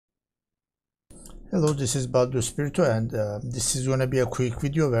Hello, this is Badru Spirito, and this is going to be a quick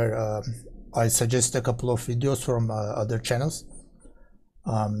video where I suggest a couple of videos from other channels.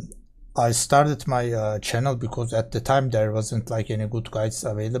 I started my channel because at the time there wasn't like any good guides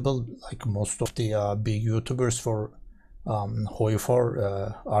available. Like most of the big YouTubers for HOI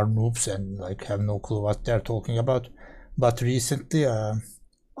 4 are noobs and like have no clue what they're talking about. But recently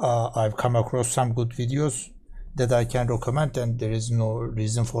I've come across some good videos that I can recommend, and there is no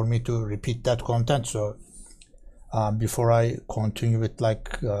reason for me to repeat that content. So before I continue with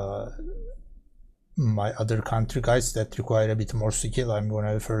like my other country guides that require a bit more skill, I'm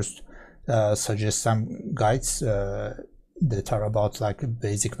gonna first suggest some guides that are about like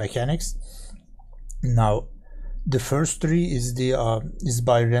basic mechanics. Now the first three is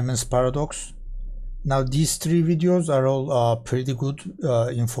by Remen's Paradox. Now these three videos are all pretty good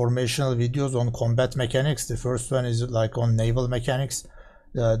informational videos on combat mechanics. The first one is like on naval mechanics.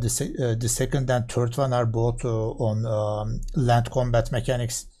 The second and third one are both on land combat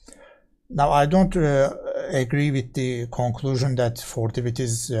mechanics. Now I don't agree with the conclusion that 40 wit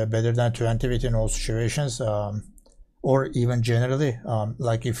is better than 20 wit in all situations, or even generally.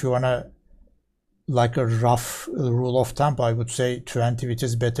 Like if you wanna like a rough rule of thumb, I would say 20 wit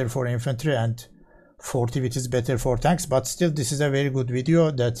is better for infantry and 40 wit is better for tanks. But still, this is a very good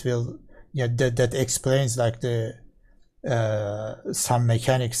video that will that explains like the some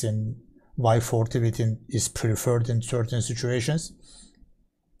mechanics in why 40 wit is preferred in certain situations.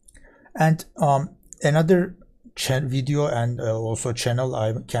 And another video and also channel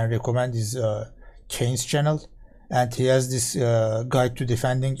I can recommend is Kane's channel, and he has this guide to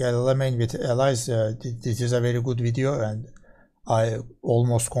defending LLM with allies. This is a very good video and I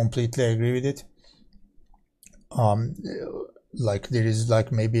almost completely agree with it. Like there is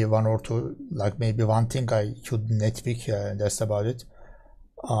like maybe one or two, like maybe one thing I should nitpick, that's about it.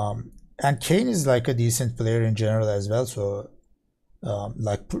 And Kane is like a decent player in general as well, so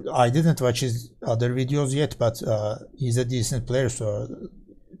like I didn't watch his other videos yet, but he's a decent player, so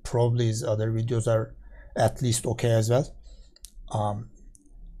probably his other videos are at least okay as well.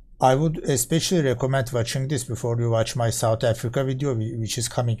 I would especially recommend watching this before you watch my South Africa video, which is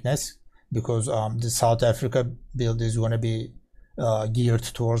coming next, because the South Africa build is going to be geared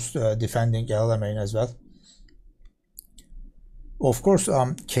towards defending LMA as well. Of course,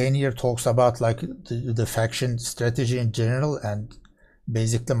 Kane here talks about like the faction strategy in general, and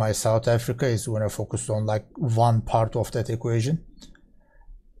basically my South Africa is going to focus on like one part of that equation.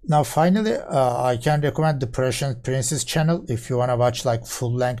 Now finally, I can recommend the Prussian Princess channel if you want to watch like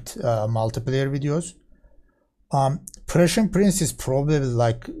full-length multiplayer videos. Prussian Prince is probably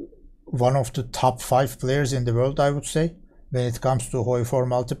like one of the top 5 players in the world, I would say, when it comes to HOI 4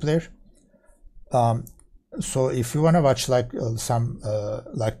 multiplayer. So if you want to watch like some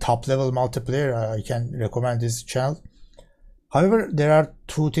like top level multiplayer, I can recommend this channel. However, there are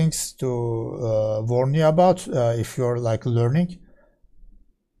two things to warn you about if you're like learning.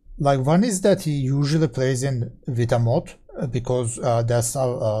 Like one is that he usually plays in with a mod, because that's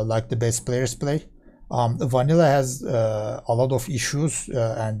how like the best players play. Vanilla has a lot of issues,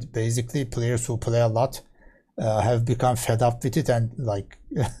 and basically players who play a lot have become fed up with it, and like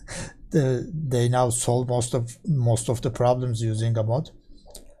they now solve most of the problems using a mod.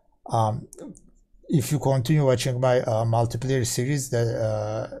 If you continue watching my multiplayer series,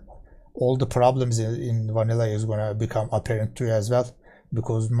 that all the problems in vanilla is gonna become apparent to you as well,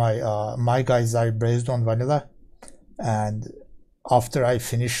 because my guides are based on vanilla, and after I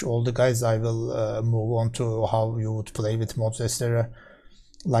finish all the guides, I will move on to how you would play with mods, etc.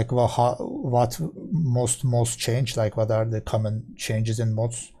 Like what most change, like what are the common changes in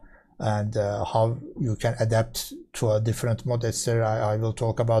mods, and how you can adapt to a different mod, etc. I will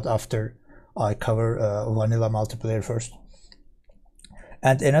talk about after I cover vanilla multiplayer first.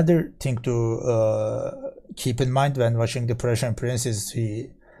 And another thing to keep in mind when watching the Prussian Prince is he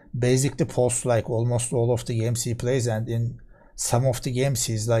basically posts like almost all of the games he plays, and in some of the games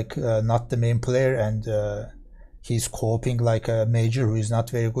he's like not the main player, and he's coping like a major who is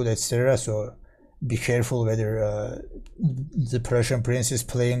not very good, etc. So be careful whether the Prussian Prince is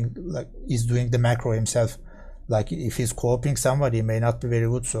playing like is doing the macro himself. Like if he's coping somebody, he may not be very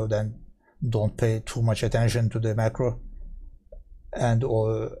good, so then don't pay too much attention to the macro. And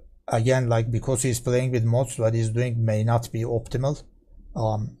again, like because he's playing with mods, what he's doing may not be optimal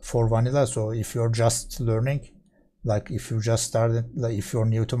for vanilla. So if you're just learning, like if you just started, like if you're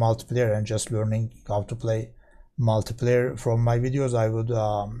new to multiplayer and just learning how to play multiplayer from my videos, I would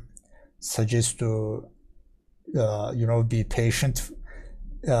suggest to you know, be patient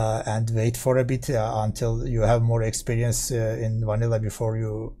and wait for a bit until you have more experience in vanilla before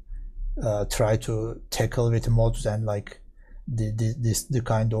you try to tackle with mods and like the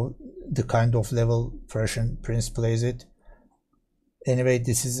kind of level Prince plays it. Anyway,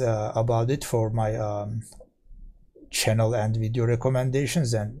 this is about it for my channel and video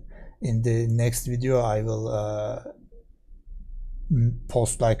recommendations, and in the next video I will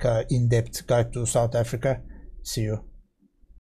post like a in-depth guide to South Africa. See you.